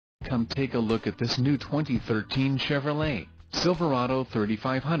Come take a look at this new 2013 Chevrolet Silverado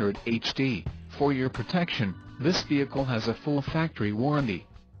 3500 HD. For your protection, this vehicle has a full factory warranty.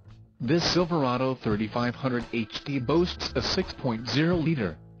 This Silverado 3500 HD boasts a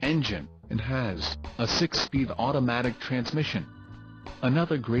 6.0-liter engine and has a 6-speed automatic transmission.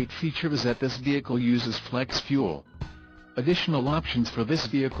 Another great feature is that this vehicle uses flex fuel. Additional options for this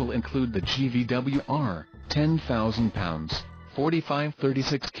vehicle include the GVWR 10,000 pounds,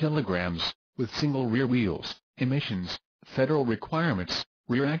 4536 kilograms, with single rear wheels, emissions, federal requirements,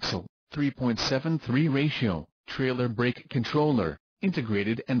 rear axle, 3.73 ratio, trailer brake controller,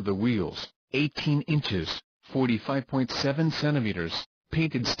 integrated, and the wheels, 18 inches, 45.7 centimeters,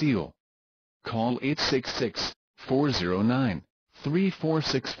 painted steel. Call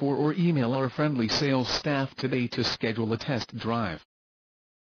 866-409-3464 or email our friendly sales staff today to schedule a test drive.